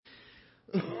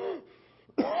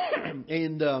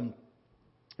And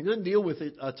I'm going to deal with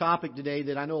a topic today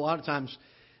that I know a lot of times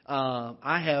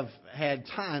I have had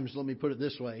times, let me put it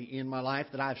this way, in my life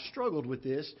that I've struggled with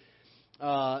this.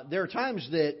 There are times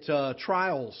that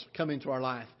trials come into our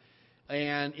life,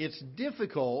 and it's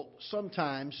difficult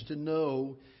sometimes to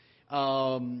know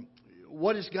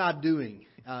what is God doing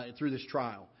through this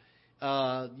trial.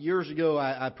 Years ago,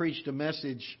 I preached a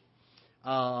message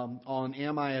on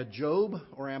am I a Job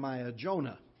or am I a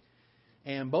Jonah?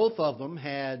 And both of them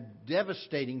had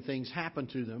devastating things happen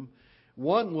to them.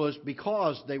 One was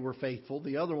because they were faithful.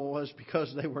 The other one was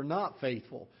because they were not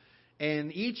faithful.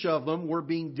 And each of them were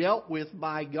being dealt with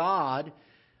by God,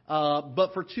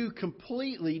 but for two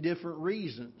completely different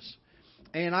reasons.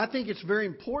 And I think it's very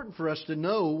important for us to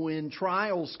know when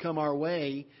trials come our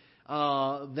way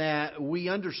that we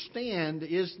understand,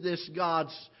 is this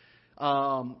God's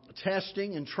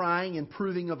testing and trying and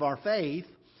proving of our faith,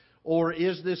 or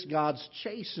is this God's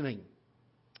chastening?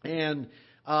 And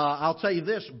I'll tell you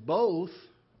this, both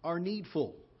are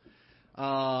needful.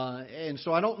 And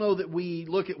so I don't know that we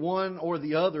look at one or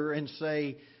the other and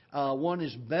say one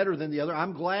is better than the other.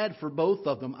 I'm glad for both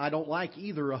of them. I don't like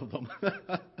either of them.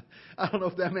 I don't know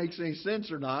if that makes any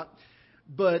sense or not.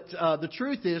 But the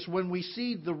truth is, when we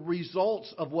see the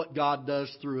results of what God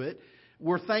does through it,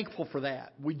 we're thankful for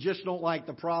that. We just don't like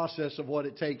the process of what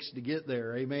it takes to get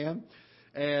there. Amen?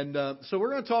 And so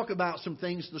we're going to talk about some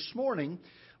things this morning,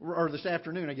 or this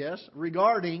afternoon, I guess,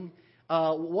 regarding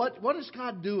what is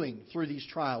God doing through these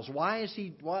trials? Why is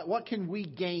He? What can we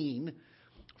gain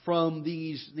from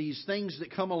these things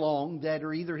that come along that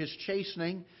are either His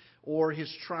chastening or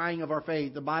His trying of our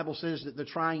faith? The Bible says that the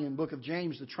trying in the book of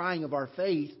James, the trying of our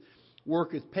faith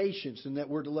worketh patience, and that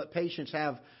we're to let patience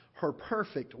have her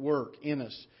perfect work in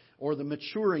us, or the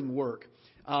maturing work.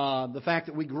 The fact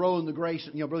that we grow in the grace.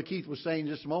 Brother Keith was saying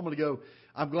just a moment ago,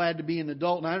 I'm glad to be an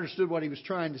adult, and I understood what he was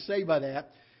trying to say by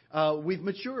that. We've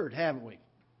matured, haven't we?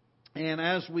 And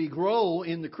as we grow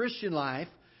in the Christian life,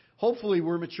 hopefully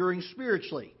we're maturing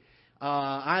spiritually.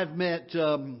 I've met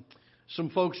some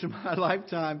folks in my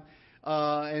lifetime.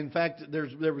 In fact,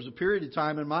 there was a period of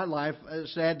time in my life,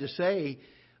 sad to say,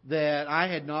 that I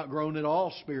had not grown at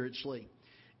all spiritually.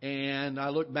 And I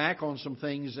look back on some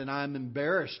things and I'm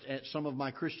embarrassed at some of my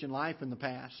Christian life in the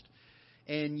past.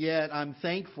 And yet I'm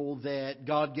thankful that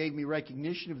God gave me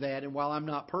recognition of that. And while I'm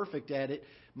not perfect at it,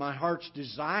 my heart's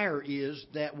desire is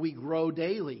that we grow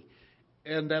daily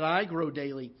and that I grow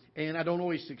daily. And I don't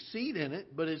always succeed in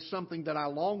it, but it's something that I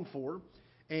long for.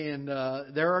 And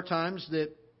there are times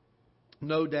that,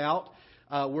 no doubt,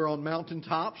 we're on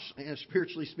mountaintops,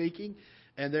 spiritually speaking.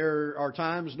 And there are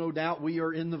times, no doubt, we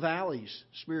are in the valleys,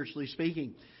 spiritually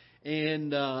speaking.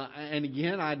 And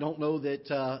again, I don't know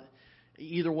that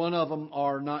either one of them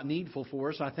are not needful for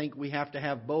us. I think we have to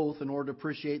have both in order to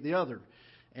appreciate the other.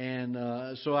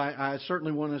 And so I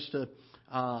certainly want us to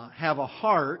have a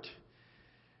heart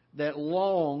that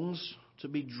longs to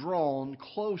be drawn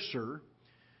closer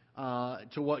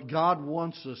to what God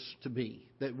wants us to be.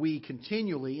 That we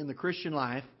continually, in the Christian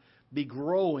life, be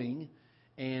growing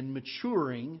and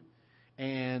maturing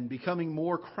and becoming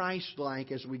more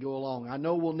Christ-like as we go along. I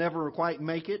know we'll never quite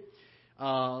make it,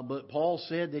 but Paul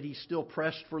said that he still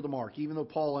pressed for the mark, even though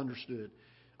Paul understood.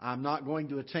 I'm not going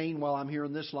to attain while I'm here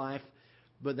in this life,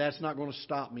 but that's not going to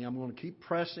stop me. I'm going to keep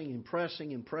pressing and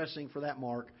pressing and pressing for that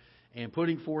mark and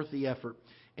putting forth the effort.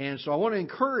 And so I want to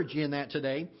encourage you in that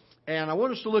today. And I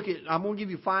want us to look at, I'm going to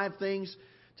give you 5 things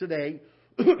today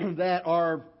that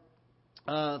are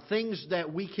things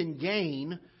that we can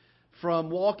gain from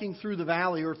walking through the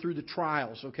valley or through the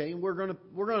trials. Okay, and we're going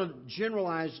to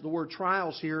generalize the word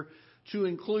trials here to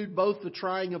include both the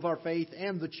trying of our faith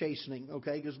and the chastening.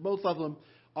 Okay, because both of them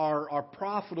are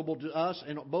profitable to us,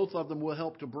 and both of them will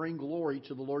help to bring glory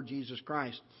to the Lord Jesus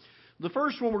Christ. The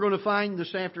first one we're going to find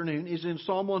this afternoon is in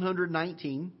Psalm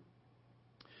 119,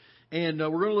 and we're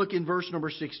going to look in verse number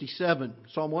 67.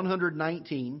 Psalm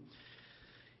 119.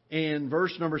 And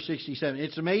verse number 67.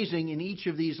 It's amazing in each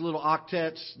of these little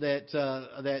octets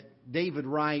that David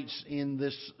writes in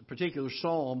this particular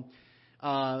psalm,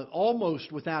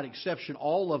 almost without exception,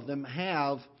 all of them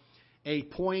have a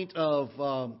point of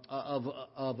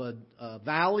a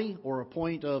valley, or a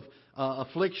point of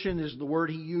affliction is the word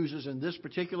he uses in this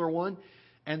particular one.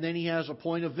 And then he has a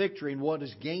point of victory and what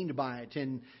is gained by it.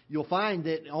 And you'll find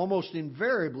that almost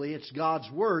invariably it's God's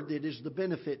word that is the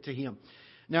benefit to him.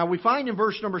 Now, we find in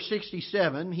verse number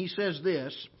 67, he says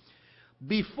this,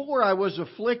 before I was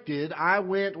afflicted, I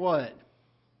went what?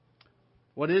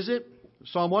 What is it?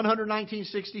 Psalm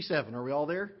 119:67. Are we all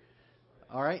there?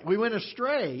 All right. We went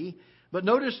astray, but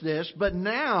notice this, but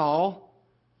now,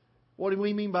 What do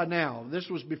we mean by now? This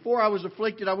was before I was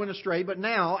afflicted, I went astray, but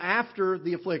now, after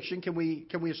the affliction, can we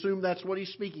assume that's what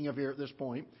he's speaking of here at this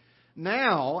point?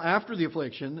 Now, after the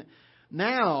affliction,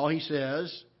 now, he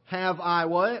says, have I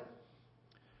what?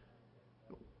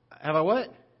 Have I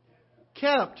what?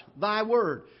 Kept thy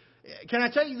word. Can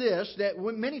I tell you this, that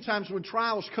many times when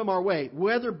trials come our way,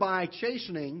 whether by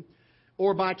chastening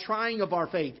or by trying of our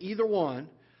faith, either one,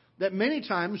 that many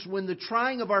times when the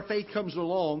trying of our faith comes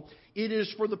along, it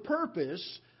is for the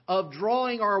purpose of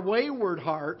drawing our wayward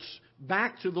hearts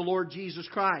back to the Lord Jesus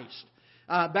Christ.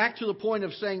 Back to the point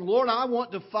of saying, Lord, I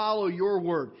want to follow your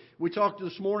word. We talked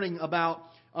this morning about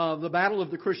the battle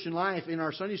of the Christian life in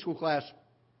our Sunday school class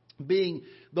being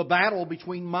the battle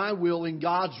between my will and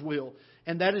God's will.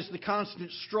 And that is the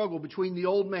constant struggle between the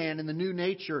old man and the new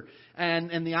nature.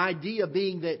 And the idea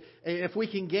being that if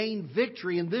we can gain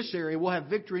victory in this area, we'll have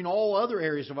victory in all other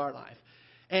areas of our life.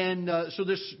 And so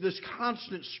this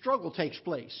constant struggle takes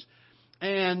place.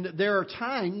 And there are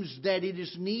times that it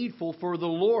is needful for the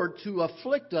Lord to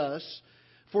afflict us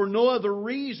for no other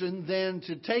reason than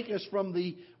to take us from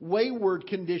the wayward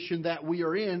condition that we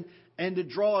are in and to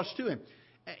draw us to Him.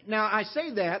 Now, I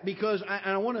say that because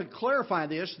I want to clarify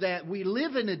this, that we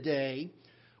live in a day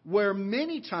where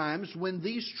many times when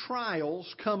these trials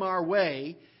come our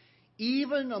way,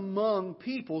 even among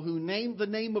people who name the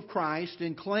name of Christ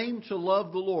and claim to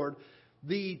love the Lord,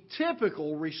 the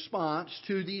typical response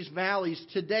to these valleys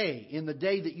today, in the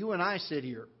day that you and I sit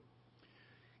here,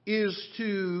 is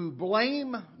to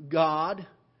blame God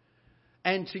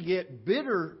and to get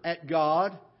bitter at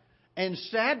God. And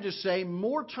sad to say,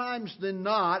 more times than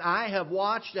not, I have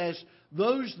watched as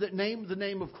those that name the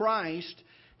name of Christ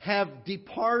have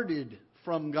departed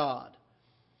from God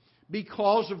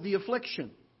because of the affliction.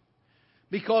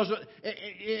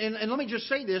 And let me just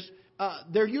say this,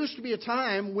 there used to be a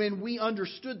time when we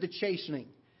understood the chastening.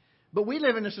 But we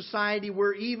live in a society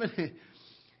where even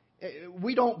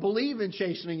we don't believe in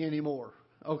chastening anymore.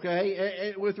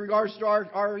 Okay? With regards to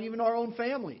our even our own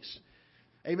families.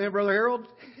 Amen, Brother Harold?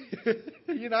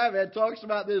 You and I have had talks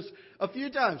about this a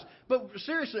few times. But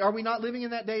seriously, are we not living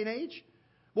in that day and age?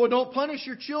 Well, don't punish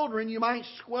your children. You might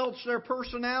squelch their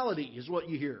personality, is what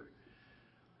you hear.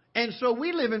 And so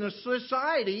we live in a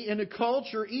society, in a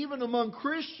culture, even among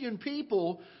Christian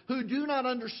people, who do not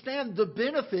understand the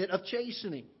benefit of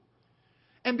chastening.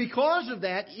 And because of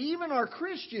that, even our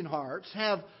Christian hearts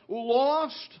have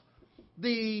lost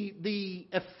the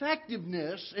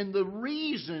effectiveness and the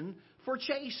reason for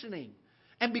chastening.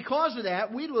 And because of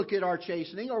that, we look at our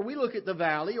chastening, or we look at the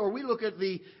valley, or we look at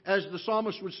the, as the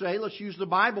psalmist would say, let's use the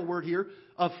Bible word here,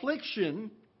 affliction,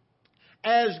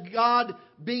 as God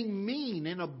being mean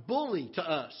and a bully to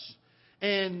us.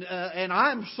 And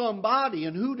I'm somebody,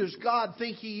 and who does God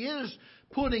think He is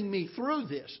putting me through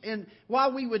this? And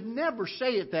while we would never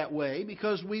say it that way,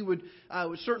 because we would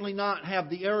certainly not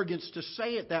have the arrogance to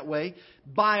say it that way,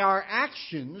 by our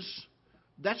actions,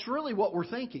 that's really what we're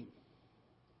thinking.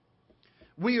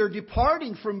 We are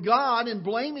departing from God and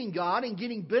blaming God and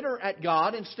getting bitter at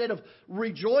God instead of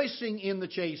rejoicing in the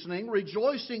chastening,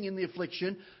 rejoicing in the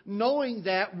affliction, knowing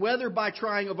that whether by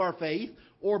trying of our faith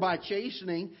or by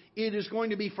chastening, it is going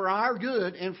to be for our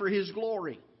good and for His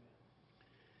glory.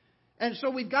 And so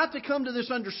we've got to come to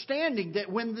this understanding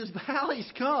that when these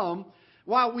valleys come,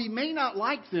 while we may not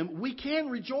like them, we can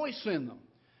rejoice in them.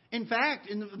 In fact,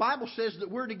 the Bible says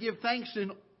that we're to give thanks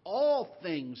in all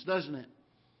things, doesn't it?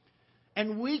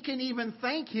 And we can even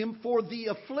thank Him for the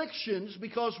afflictions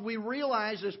because we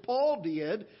realize, as Paul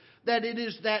did, that it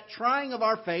is that trying of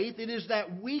our faith, it is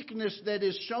that weakness that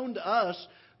is shown to us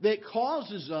that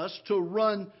causes us to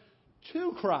run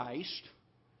to Christ,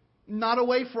 not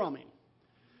away from Him.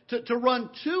 To run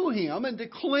to Him and to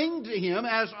cling to Him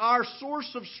as our source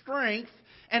of strength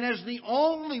and as the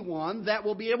only one that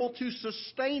will be able to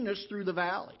sustain us through the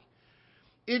valley.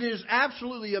 It is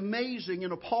absolutely amazing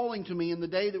and appalling to me in the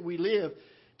day that we live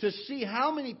to see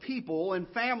how many people and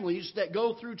families that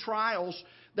go through trials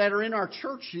that are in our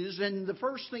churches, and the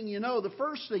first thing you know, the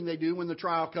first thing they do when the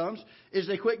trial comes is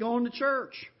they quit going to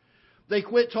church. They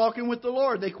quit talking with the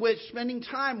Lord. They quit spending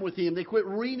time with Him. They quit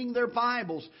reading their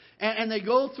Bibles. And they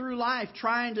go through life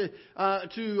trying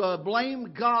to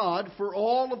blame God for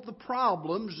all of the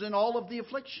problems and all of the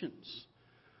afflictions.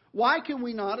 Why can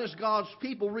we not, as God's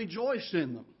people, rejoice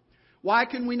in them? Why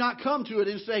can we not come to it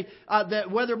and say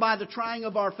that whether by the trying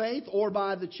of our faith or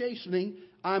by the chastening,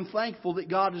 I'm thankful that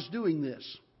God is doing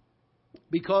this?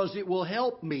 Because it will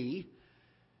help me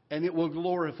and it will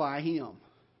glorify Him.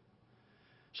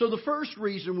 So the first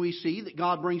reason we see that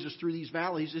God brings us through these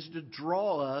valleys is to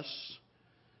draw us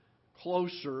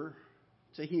closer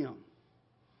to Him.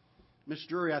 Miss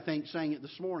Drury, I think, sang it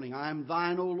this morning. I am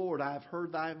thine, O Lord, I have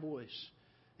heard thy voice,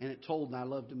 and it told thy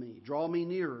love to me. Draw me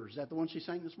nearer. Is that the one she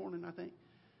sang this morning, I think?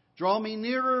 Draw me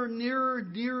nearer, nearer,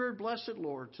 nearer, blessed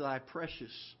Lord, to thy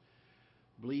precious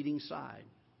bleeding side.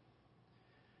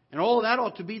 And all of that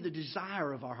ought to be the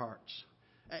desire of our hearts.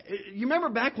 You remember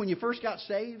back when you first got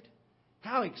saved?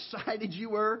 How excited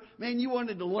you were. Man, you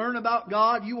wanted to learn about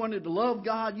God. You wanted to love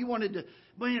God. You wanted to...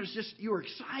 Man, it was just... You were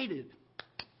excited.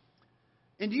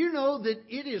 And do you know that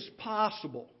it is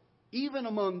possible, even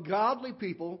among godly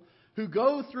people who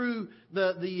go through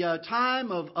the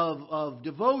time of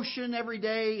devotion every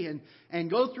day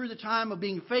and go through the time of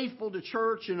being faithful to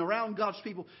church and around God's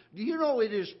people, do you know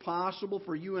it is possible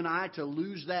for you and I to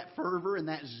lose that fervor and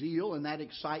that zeal and that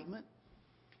excitement?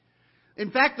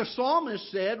 In fact, the psalmist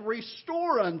said,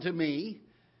 "Restore unto me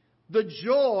the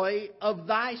joy of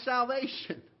thy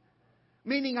salvation."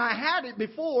 Meaning I had it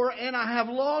before and I have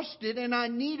lost it and I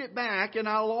need it back and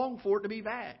I long for it to be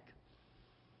back.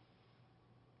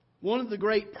 One of the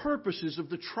great purposes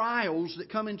of the trials that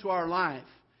come into our life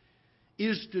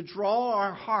is to draw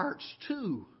our hearts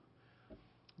to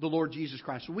the Lord Jesus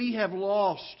Christ. We have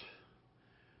lost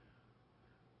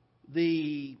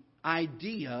the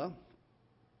idea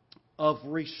of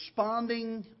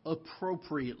responding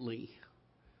appropriately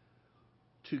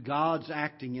to God's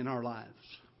acting in our lives.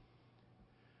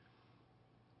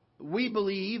 We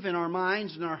believe in our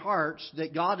minds and our hearts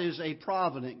that God is a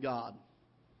provident God,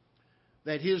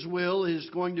 that His will is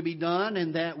going to be done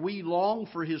and that we long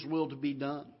for His will to be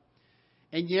done.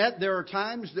 And yet there are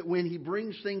times that when He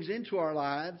brings things into our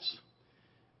lives,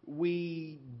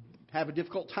 we have a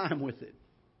difficult time with it.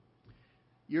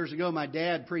 Years ago, my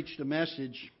dad preached a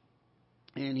message,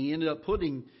 and he ended up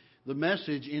putting the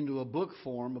message into a booklet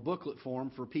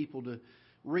form for people to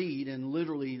read. And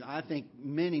literally, I think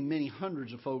many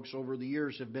hundreds of folks over the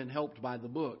years have been helped by the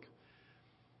book.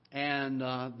 And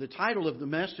the title of the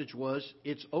message was,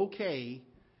 "It's Okay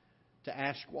to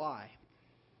Ask Why."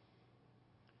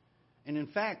 And in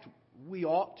fact, we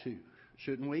ought to,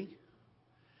 shouldn't we?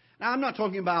 Now, I'm not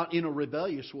talking about in a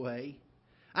rebellious way.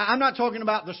 I'm not talking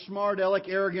about the smart, aleck,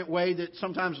 arrogant way that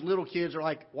sometimes little kids are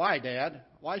like, "Why, Dad?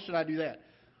 Why should I do that?"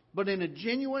 But in a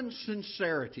genuine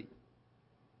sincerity,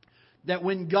 that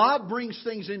when God brings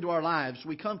things into our lives,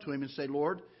 we come to Him and say,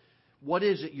 "Lord, what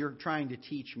is it you're trying to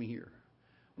teach me here?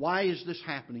 Why is this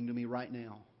happening to me right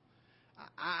now?"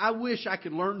 I wish I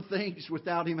could learn things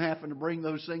without Him having to bring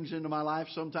those things into my life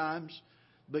sometimes.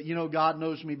 But you know, God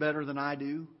knows me better than I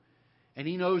do. And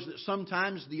He knows that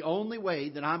sometimes the only way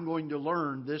that I'm going to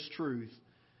learn this truth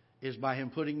is by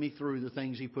Him putting me through the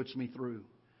things He puts me through.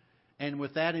 And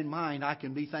with that in mind, I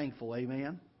can be thankful.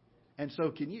 Amen? And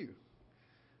so can you.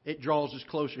 It draws us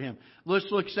closer to Him. Let's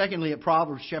look secondly at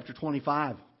Proverbs chapter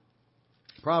 25.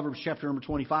 Proverbs chapter number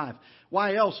 25.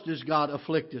 Why else does God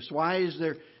afflict us? Why is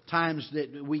there times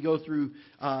that we go through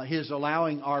His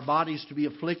allowing our bodies to be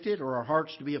afflicted or our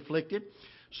hearts to be afflicted?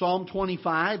 Psalm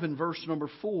 25 and verse number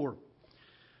 4.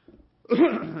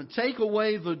 "Take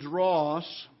away the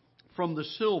dross from the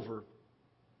silver,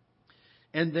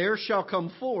 and there shall come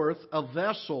forth a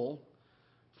vessel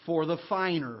for the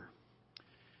finer."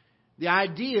 The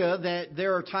idea that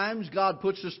there are times God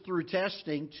puts us through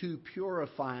testing to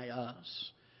purify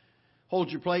us.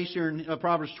 Hold your place here in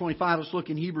Proverbs 25. Let's look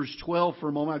in Hebrews 12 for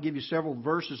a moment. I'll give you several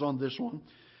verses on this one.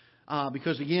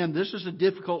 Because again, this is a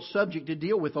difficult subject to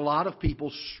deal with. A lot of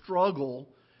people struggle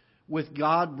with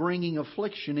God bringing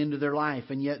affliction into their life.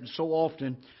 And yet so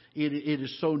often it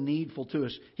is so needful to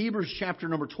us. Hebrews chapter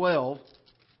number 12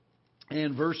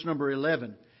 and verse number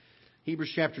 11.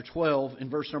 Hebrews chapter 12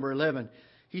 and verse number 11.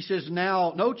 He says,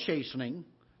 "Now no chastening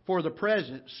for the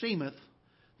present seemeth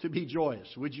to be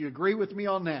joyous." Would you agree with me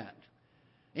on that?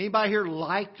 Anybody here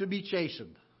like to be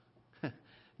chastened?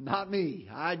 Not me.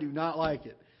 I do not like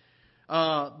it.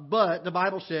 But the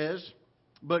Bible says,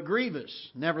 "But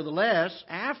grievous. Nevertheless,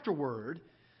 afterward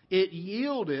it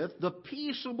yieldeth the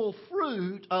peaceable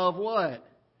fruit of" what?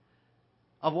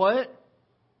 Of what?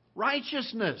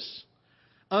 "Righteousness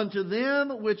unto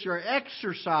them which are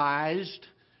exercised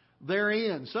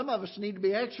therein." Some of us need to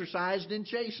be exercised in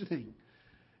chastening.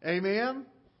 Amen?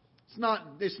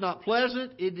 It's not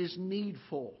pleasant. It is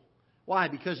needful. Why?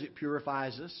 Because it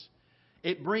purifies us.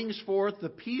 It brings forth the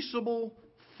peaceable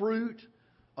fruit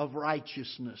of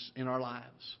righteousness in our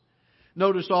lives.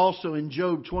 Notice also in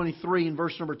Job 23 and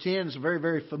verse number 10, it's a very,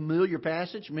 very familiar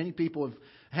passage. Many people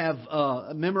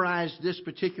have memorized this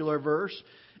particular verse.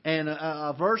 And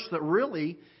a verse that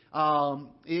really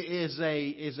is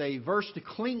a verse to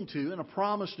cling to and a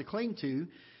promise to cling to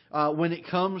when it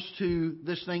comes to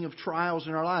this thing of trials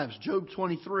in our lives. Job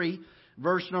 23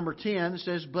 verse number 10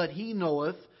 says, "But He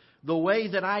knoweth the way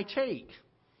that I take.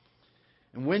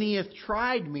 And when He hath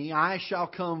tried me, I shall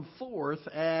come forth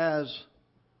as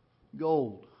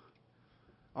gold."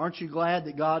 Aren't you glad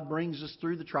that God brings us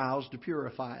through the trials to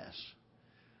purify us?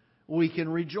 We can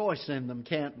rejoice in them,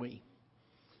 can't we?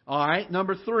 All right,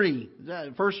 number 3.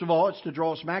 First of all, it's to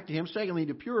draw us back to Him. Secondly,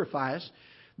 to purify us.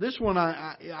 This one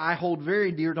I hold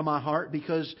very dear to my heart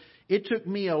because it took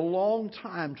me a long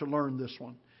time to learn this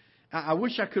one. I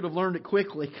wish I could have learned it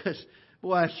quickly because,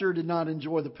 boy, I sure did not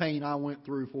enjoy the pain I went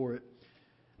through for it.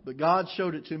 But God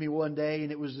showed it to me one day,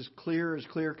 and it was as clear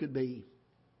could be.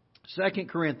 2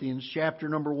 Corinthians chapter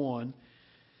number 1.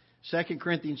 2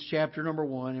 Corinthians chapter number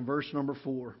 1 and verse number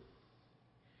 4.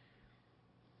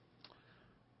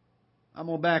 I'm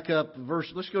going to back up.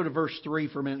 Let's go to verse 3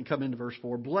 for a minute and come into verse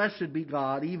 4. "Blessed be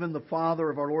God, even the Father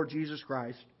of our Lord Jesus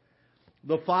Christ,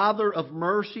 the Father of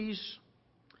mercies,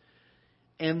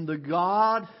 and the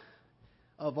God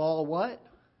of all" what?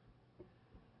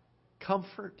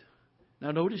 "Comfort."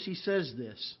 Now notice He says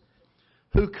this.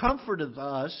 "Who comforteth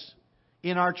us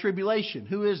in our tribulation."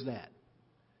 Who is that?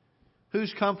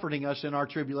 Who's comforting us in our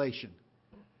tribulation?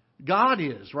 God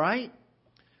is, right?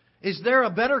 Is there a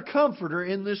better comforter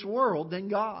in this world than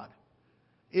God?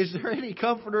 Is there any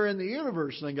comforter in the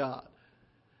universe than God?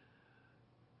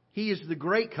 He is the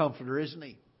great comforter, isn't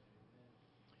He?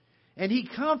 And He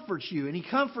comforts you and He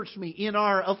comforts me in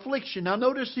our affliction. Now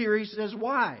notice here He says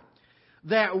why?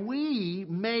 That we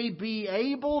may be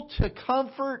able to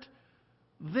comfort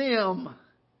them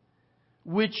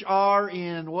which are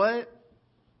in what?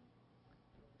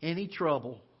 Any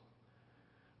trouble,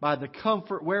 by the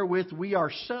comfort wherewith we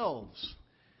ourselves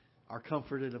are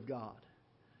comforted of God.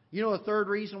 You know a third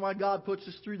reason why God puts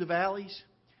us through the valleys?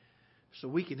 So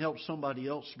we can help somebody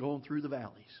else going through the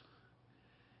valleys.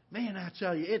 Man, I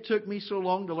tell you, it took me so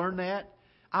long to learn that.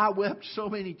 I wept so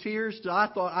many tears till I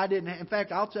thought I didn't have. In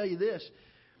fact, I'll tell you this.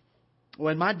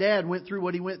 When my dad went through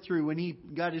what he went through when he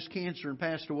got his cancer and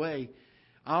passed away,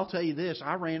 I'll tell you this,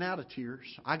 I ran out of tears.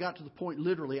 I got to the point,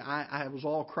 literally, I was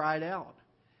all cried out.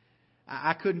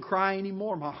 I couldn't cry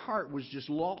anymore. My heart was just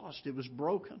lost. It was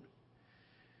broken.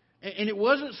 And it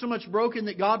wasn't so much broken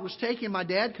that God was taking my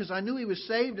dad, because I knew he was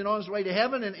saved and on his way to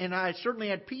heaven, and I certainly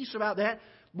had peace about that.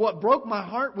 What broke my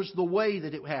heart was the way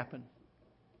that it happened.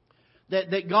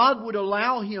 That God would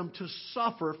allow him to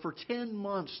suffer for 10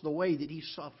 months the way that he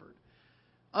suffered.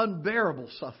 Unbearable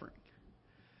suffering.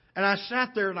 And I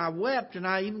sat there and I wept, and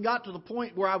I even got to the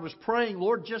point where I was praying,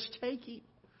 Lord, just take him.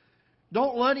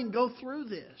 Don't let him go through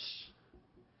this.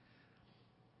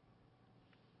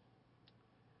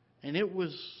 And it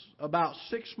was about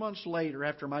 6 months later,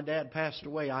 after my dad passed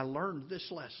away, I learned this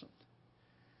lesson.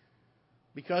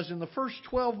 Because in the first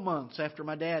 12 months after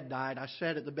my dad died, I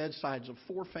sat at the bedsides of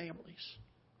 4 families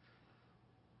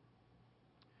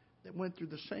that went through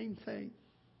the same thing.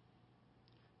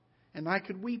 And I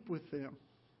could weep with them.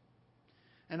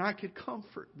 And I could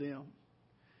comfort them.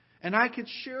 And I could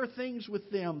share things with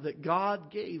them that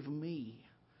God gave me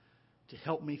to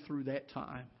help me through that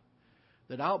time.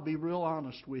 That I'll be real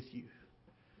honest with you.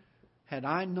 Had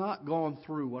I not gone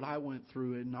through what I went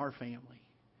through in our family,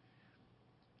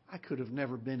 I could have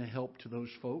never been a help to those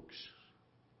folks.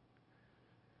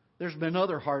 There's been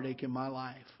other heartache in my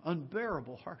life.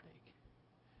 Unbearable heartache.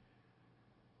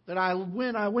 That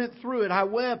when I went through it, I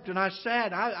wept and I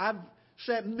sat. I've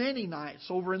sat many nights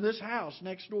over in this house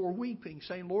next door weeping,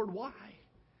 saying, Lord, why?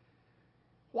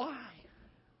 Why?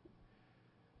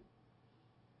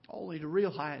 Only to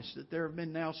realize that there have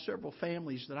been now several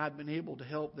families that I've been able to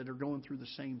help that are going through the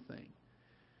same thing.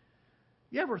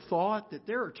 You ever thought that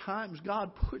there are times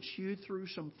God puts you through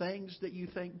some things that you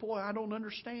think, boy, I don't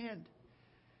understand?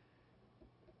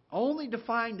 Only to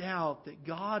find out that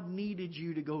God needed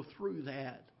you to go through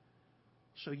that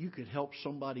so you could help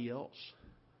somebody else.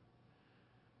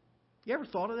 You ever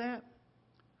thought of that?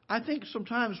 I think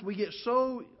sometimes we get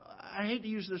so, I hate to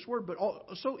use this word, but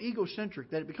so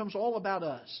egocentric that it becomes all about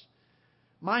us.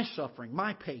 My suffering,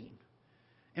 my pain.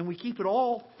 And we keep it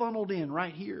all funneled in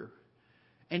right here.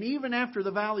 And even after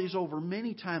the valley is over,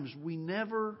 many times we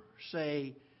never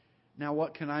say, now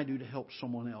what can I do to help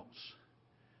someone else?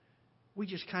 We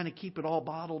just kind of keep it all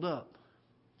bottled up.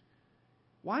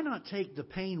 Why not take the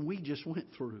pain we just went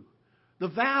through? The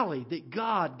valley that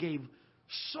God gave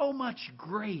so much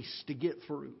grace to get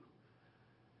through.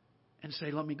 And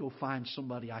say, let me go find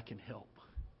somebody I can help.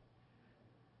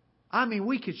 I mean,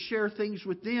 we could share things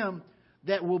with them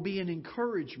that will be an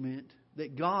encouragement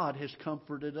that God has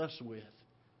comforted us with.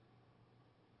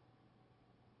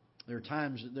 There are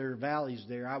times that there are valleys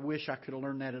there. I wish I could have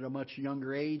learned that at a much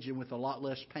younger age and with a lot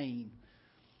less pain.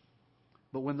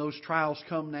 But when those trials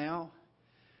come now,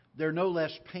 they're no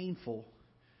less painful,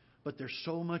 but they're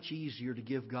so much easier to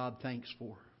give God thanks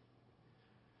for.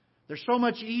 They're so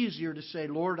much easier to say,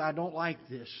 Lord, I don't like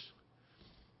this,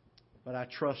 but I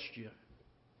trust You.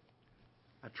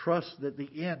 I trust that the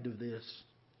end of this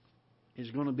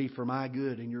is going to be for my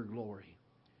good and Your glory.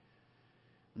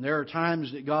 And there are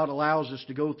times that God allows us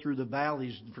to go through the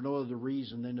valleys for no other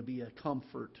reason than to be a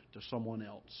comfort to someone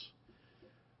else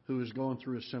who is going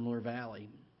through a similar valley.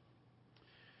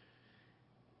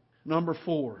 Number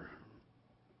 4,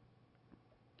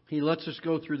 He lets us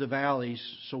go through the valleys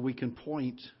so we can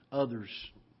point others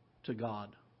to God.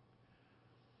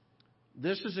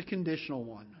 This is a conditional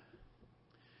one.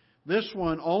 This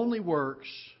one only works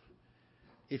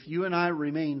if you and I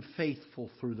remain faithful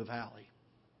through the valley.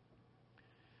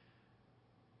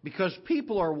 Because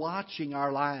people are watching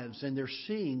our lives and they're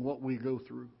seeing what we go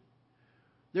through.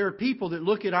 There are people that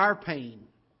look at our pain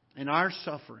and our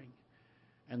suffering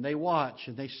and they watch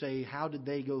and they say, how did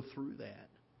they go through that?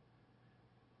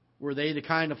 Were they the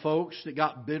kind of folks that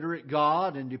got bitter at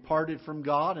God and departed from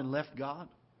God and left God?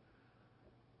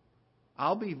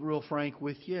 I'll be real frank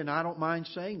with you, and I don't mind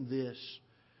saying this.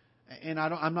 And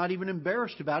I'm not even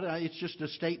embarrassed about it. It's just a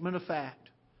statement of fact.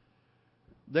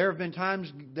 There have been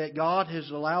times that God has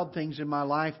allowed things in my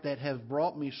life that have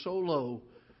brought me so low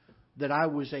that I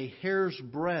was a hair's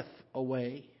breadth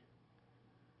away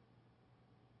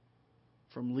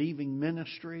from leaving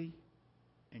ministry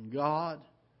and God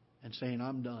and saying,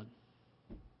 I'm done.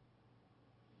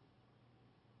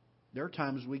 There are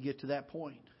times we get to that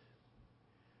point.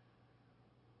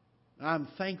 I'm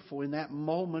thankful in that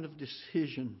moment of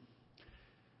decision.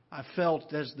 I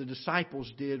felt as the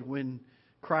disciples did when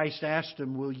Christ asked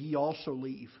them, will ye also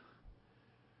leave?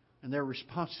 And their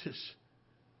response is,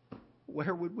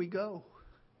 where would we go?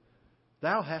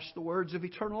 Thou hast the words of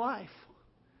eternal life.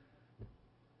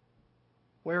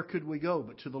 Where could we go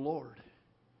but to the Lord?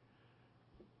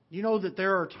 You know that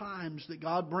there are times that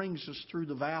God brings us through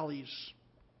the valleys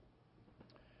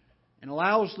and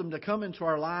allows them to come into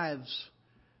our lives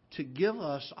to give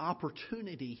us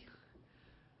opportunity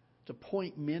to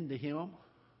point men to Him.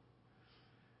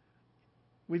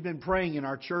 We've been praying in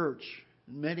our church,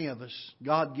 many of us,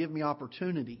 God, give me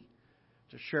opportunity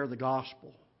to share the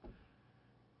gospel.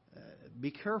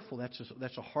 Be careful.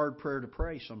 That's a hard prayer to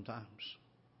pray sometimes.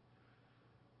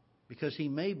 Because He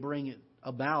may bring it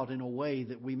about in a way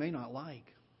that we may not like.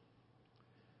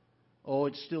 Oh,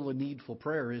 it's still a needful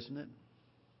prayer, isn't it?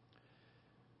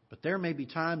 But there may be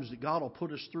times that God will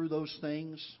put us through those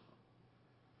things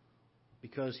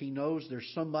because He knows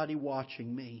there's somebody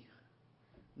watching me.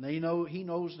 And He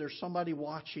knows there's somebody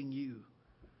watching you.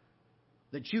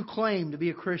 That you claim to be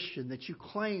a Christian, that you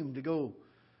claim to go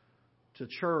to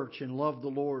church and love the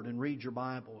Lord and read your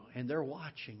Bible, and they're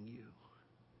watching you.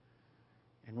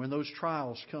 And when those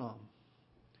trials come,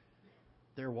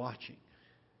 they're watching.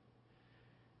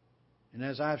 And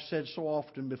as I've said so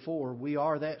often before, we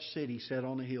are that city set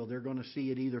on a hill. They're going to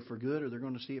see it either for good or they're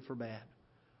going to see it for bad.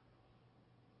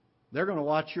 They're going to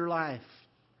watch your life.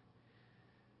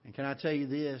 And can I tell you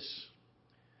this?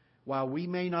 While we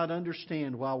may not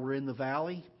understand while we're in the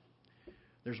valley,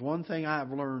 there's one thing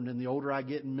I've learned, and the older I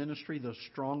get in ministry, the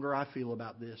stronger I feel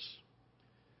about this.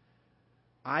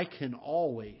 I can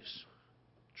always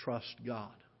trust God.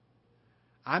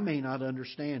 I may not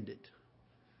understand it,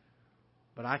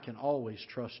 but I can always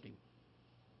trust Him.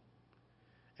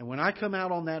 And when I come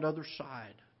out on that other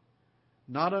side,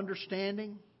 not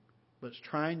understanding, but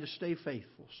trying to stay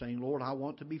faithful, saying, Lord, I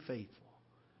want to be faithful,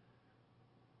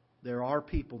 there are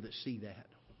people that see that.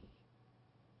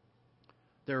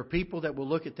 There are people that will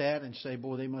look at that and say,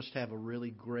 boy, they must have a really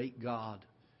great God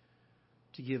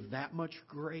to give that much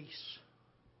grace,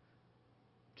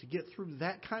 to get through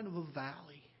that kind of a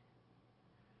valley.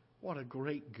 What a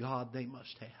great God they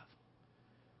must have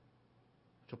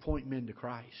to point men to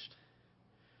Christ.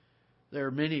 There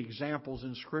are many examples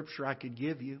in Scripture I could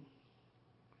give you.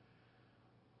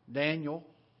 Daniel,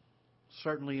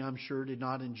 certainly I'm sure, did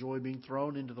not enjoy being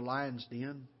thrown into the lion's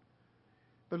den.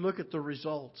 But look at the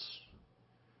results.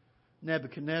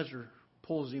 Nebuchadnezzar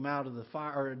pulls him out of the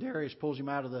fire, or Darius pulls him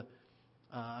out of the,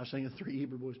 I was saying the three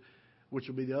Hebrew boys, which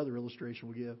will be the other illustration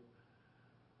we'll give.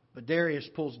 But Darius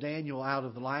pulls Daniel out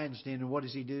of the lion's den, and what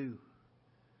does he do?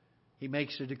 He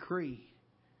makes a decree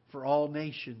for all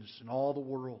nations and all the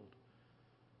world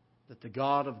that the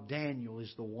God of Daniel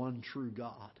is the one true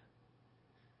God.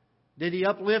 Did he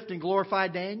uplift and glorify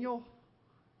Daniel?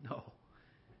 No.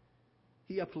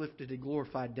 He uplifted and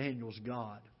glorified Daniel's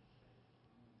God.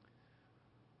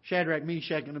 Shadrach,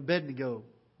 Meshach, and Abednego,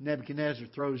 Nebuchadnezzar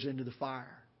throws into the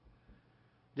fire.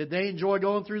 Did they enjoy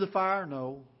going through the fire?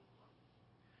 No.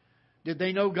 Did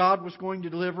they know God was going to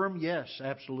deliver them? Yes,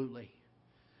 absolutely.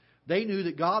 They knew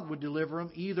that God would deliver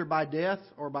them either by death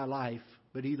or by life,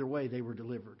 but either way they were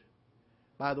delivered.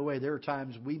 By the way, there are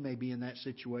times we may be in that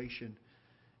situation,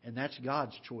 and that's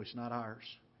God's choice, not ours.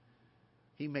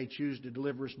 He may choose to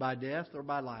deliver us by death or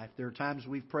by life. There are times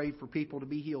we've prayed for people to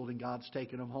be healed and God's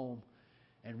taken them home.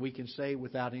 And we can say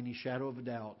without any shadow of a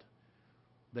doubt,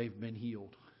 they've been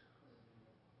healed.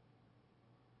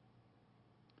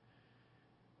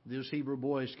 Those Hebrew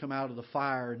boys come out of the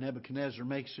fire, and Nebuchadnezzar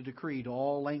makes a decree to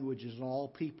all languages and all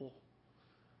people.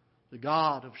 The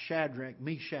God of Shadrach,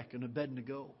 Meshach, and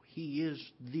Abednego, He is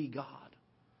the God.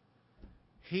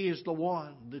 He is the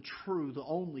one, the true, the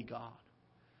only God.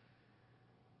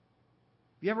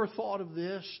 Have you ever thought of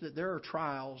this, that there are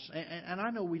trials, and I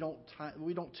know we don't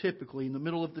typically, in the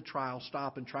middle of the trial,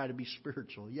 stop and try to be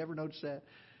spiritual. You ever notice that?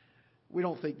 We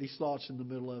don't think these thoughts in the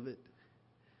middle of it.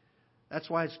 That's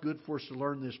why it's good for us to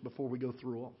learn this before we go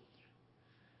through them.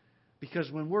 Because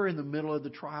when we're in the middle of the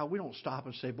trial, we don't stop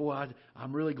and say, boy,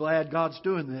 I'm really glad God's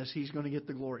doing this. He's going to get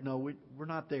the glory. No, we're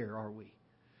not there, are we?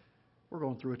 We're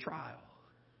going through a trial.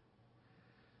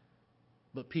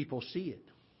 But people see it.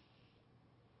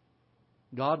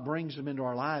 God brings them into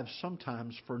our lives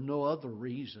sometimes for no other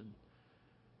reason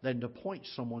than to point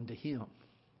someone to Him.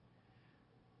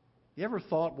 You ever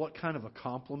thought what kind of a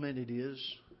compliment it is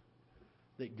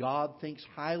that God thinks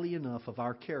highly enough of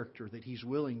our character that He's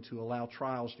willing to allow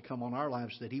trials to come on our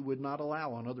lives that He would not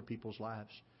allow on other people's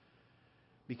lives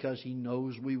because He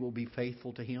knows we will be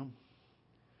faithful to Him?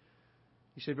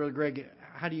 You say, Brother Greg,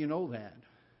 how do you know that?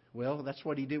 Well, that's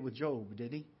what He did with Job,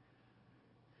 didn't He?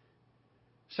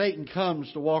 Satan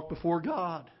comes to walk before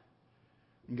God,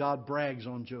 and God brags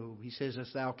on Job. He says,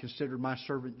 hast thou considered my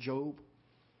servant Job?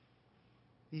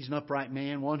 He's an upright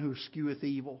man, one who escheweth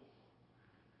evil.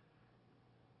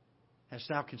 Hast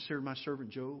thou considered my servant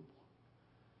Job?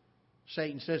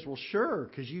 Satan says, well, sure,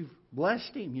 because you've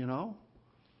blessed him, you know.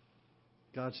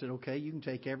 God said, okay, you can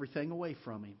take everything away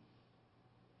from him.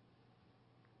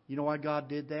 You know why God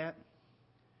did that?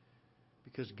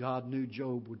 Because God knew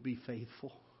Job would be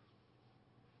faithful.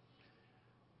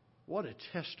 What a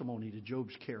testimony to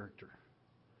Job's character.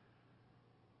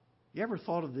 You ever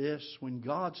thought of this? When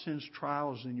God sends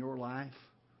trials in your life,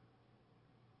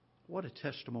 what a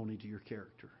testimony to your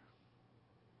character.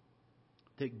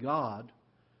 That God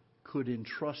could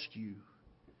entrust you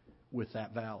with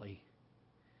that valley.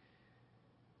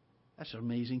 That's an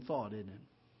amazing thought, isn't it?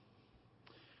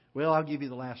 Well, I'll give you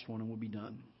the last one and we'll be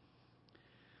done.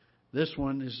 This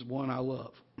one is one I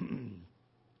love.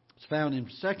 It's found in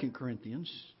 2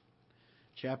 Corinthians,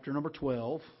 chapter number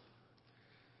 12.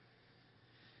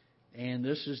 And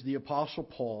this is the Apostle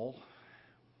Paul,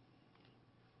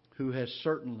 who has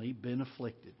certainly been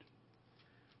afflicted.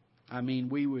 I mean,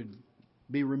 we would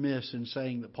be remiss in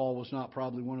saying that Paul was not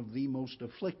probably one of the most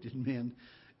afflicted men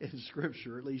in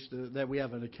Scripture, at least that we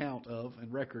have an account of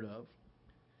and record of.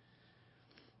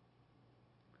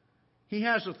 He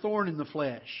has a thorn in the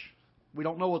flesh. We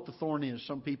don't know what the thorn is.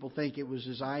 Some people think it was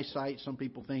his eyesight. Some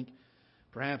people think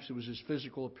perhaps it was his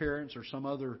physical appearance or some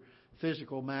other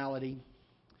physical malady.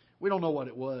 We don't know what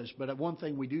it was, but one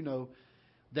thing we do know,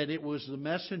 that it was the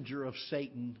messenger of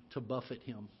Satan to buffet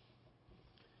him.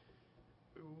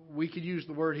 We could use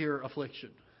the word here,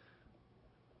 affliction.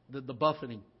 The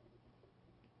buffeting.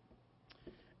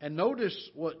 And notice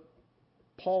what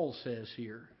Paul says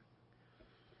here.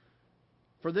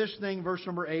 For this thing, verse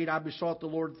number 8, I besought the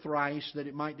Lord thrice that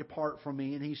it might depart from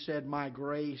me. And He said, my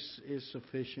grace is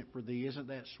sufficient for thee. Isn't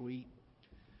that sweet?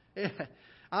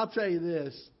 I'll tell you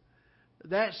this.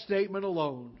 That statement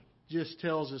alone just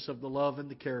tells us of the love and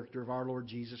the character of our Lord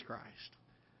Jesus Christ.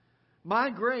 My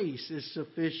grace is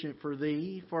sufficient for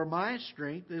thee, for my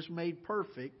strength is made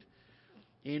perfect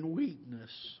in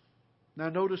weakness. Now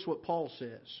notice what Paul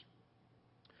says.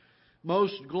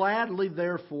 Most gladly,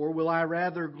 therefore, will I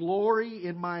rather glory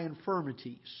in my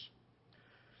infirmities,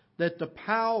 that the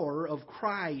power of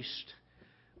Christ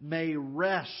may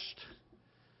rest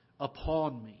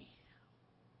upon me.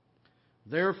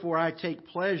 Therefore, I take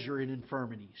pleasure in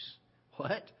infirmities.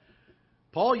 What?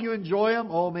 Paul, you enjoy them?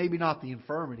 Oh, maybe not the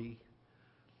infirmity.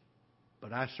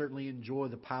 But I certainly enjoy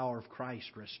the power of Christ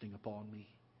resting upon me.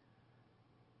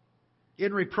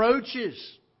 In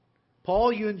reproaches.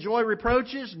 Paul, you enjoy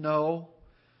reproaches? No,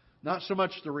 not so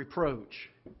much the reproach.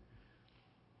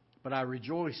 But I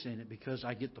rejoice in it because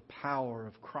I get the power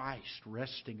of Christ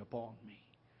resting upon me.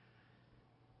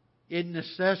 In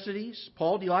necessities.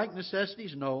 Paul, do you like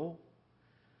necessities? No.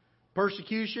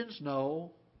 Persecutions?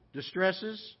 No.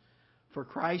 Distresses? For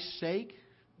Christ's sake?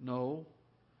 No.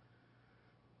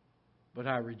 but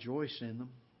I rejoice in them,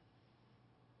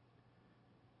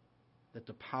 that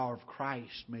the power of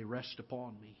Christ may rest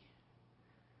upon me.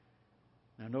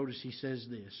 Now notice he says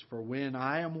this, for when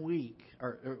I am weak,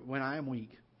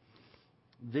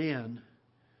 then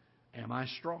am I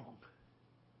strong.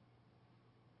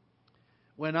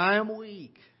 When I am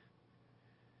weak,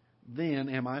 then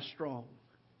am I strong.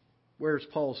 Where's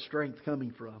Paul's strength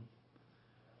coming from?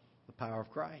 The power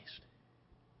of Christ.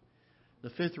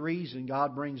 The fifth reason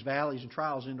God brings valleys and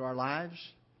trials into our lives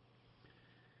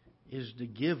is to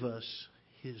give us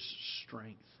His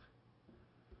strength.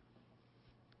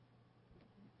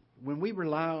 When we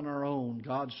rely on our own,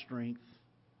 God's strength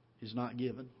is not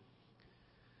given.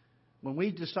 When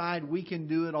we decide we can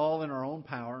do it all in our own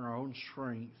power and our own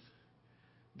strength,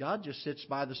 God just sits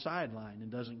by the sideline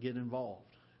and doesn't get involved.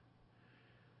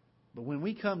 But when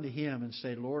we come to Him and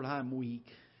say, Lord, I'm weak,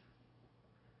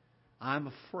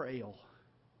 I'm frail,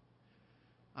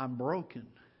 I'm broken,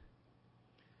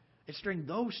 it's during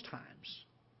those times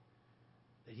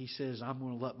that He says, I'm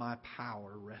going to let my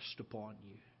power rest upon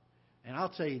you. And I'll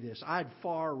tell you this, I'd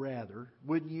far rather,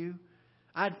 wouldn't you?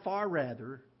 I'd far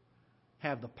rather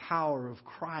have the power of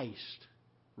Christ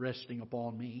resting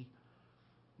upon me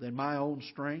than my own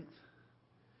strength.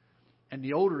 And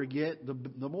the older I get,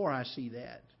 the more I see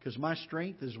that. Because my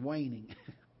strength is waning.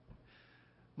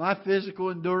 My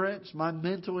physical endurance, my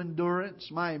mental endurance,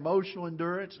 my emotional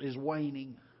endurance is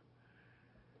waning.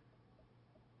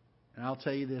 And I'll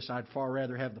tell you this, I'd far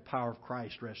rather have the power of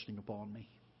Christ resting upon me.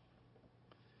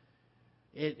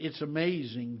 It's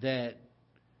amazing that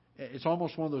it's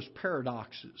almost one of those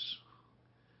paradoxes.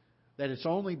 That it's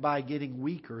only by getting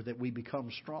weaker that we become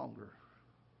stronger.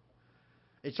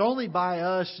 It's only by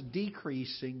us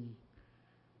decreasing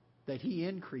that He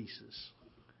increases.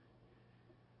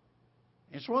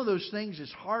 It's one of those things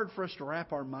that's hard for us to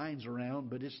wrap our minds around,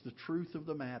 but it's the truth of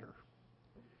the matter.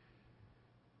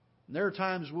 And there are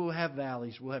times we'll have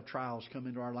valleys, we'll have trials come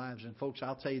into our lives. And folks,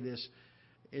 I'll tell you this,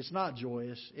 it's not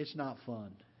joyous, it's not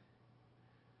fun.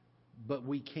 But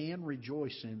we can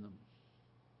rejoice in them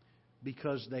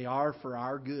because they are for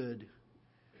our good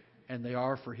and they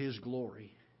are for His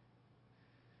glory.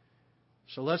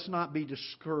 So let's not be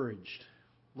discouraged.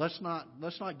 Let's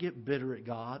not get bitter at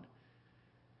God.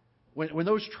 When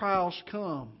those trials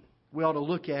come, we ought to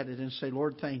look at it and say,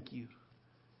 Lord, thank you.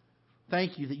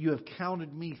 Thank you that you have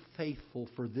counted me faithful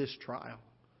for this trial.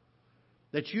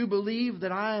 That you believe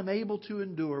that I am able to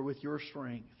endure with your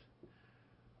strength.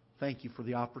 Thank you for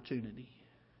the opportunity.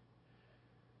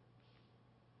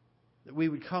 That we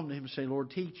would come to Him and say, Lord,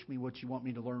 teach me what you want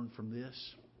me to learn from this.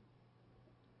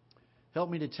 Help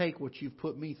me to take what you've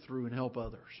put me through and help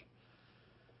others.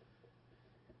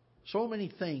 So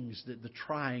many things that the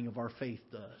trying of our faith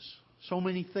does. So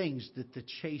many things that the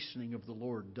chastening of the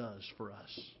Lord does for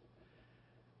us.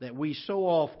 That we so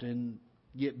often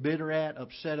get bitter at,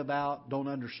 upset about, don't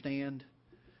understand.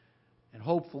 And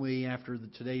hopefully after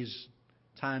today's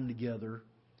time together,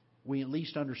 we at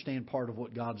least understand part of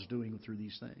what God's doing through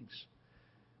these things.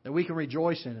 That we can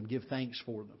rejoice in them, give thanks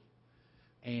for them.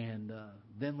 And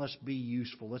then let's be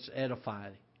useful. Let's edify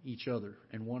each other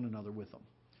and one another with them.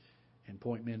 And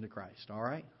point men to Christ. All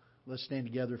right? Let's stand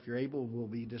together if you're able, and we'll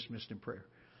be dismissed in prayer.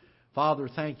 Father,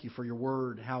 thank you for your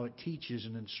word, how it teaches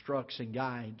and instructs and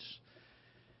guides.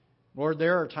 Lord,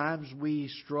 there are times we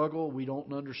struggle, we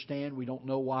don't understand, we don't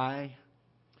know why.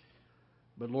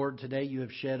 But Lord, today you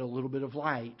have shed a little bit of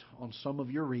light on some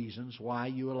of your reasons why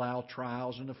you allow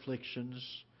trials and afflictions,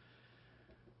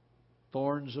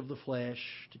 thorns of the flesh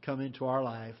to come into our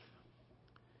life.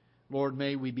 Lord,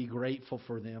 may we be grateful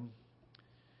for them.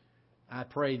 I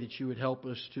pray that you would help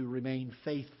us to remain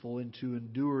faithful and to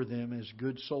endure them as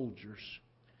good soldiers.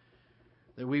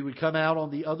 That we would come out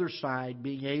on the other side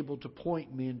being able to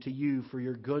point men to you for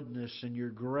your goodness and your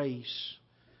grace,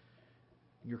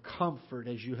 your comfort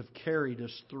as you have carried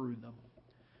us through them.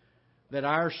 That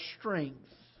our strength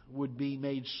would be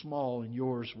made small and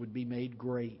yours would be made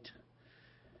great.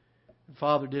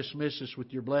 Father, dismiss us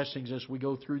with your blessings as we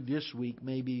go through this week.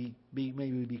 May we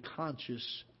be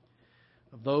conscious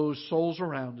of those souls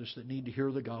around us that need to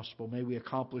hear the gospel. May we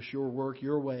accomplish your work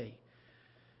your way.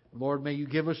 Lord, may you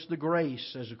give us the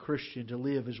grace as a Christian to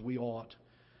live as we ought.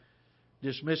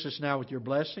 Dismiss us now with your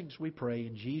blessings, we pray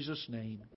in Jesus' name.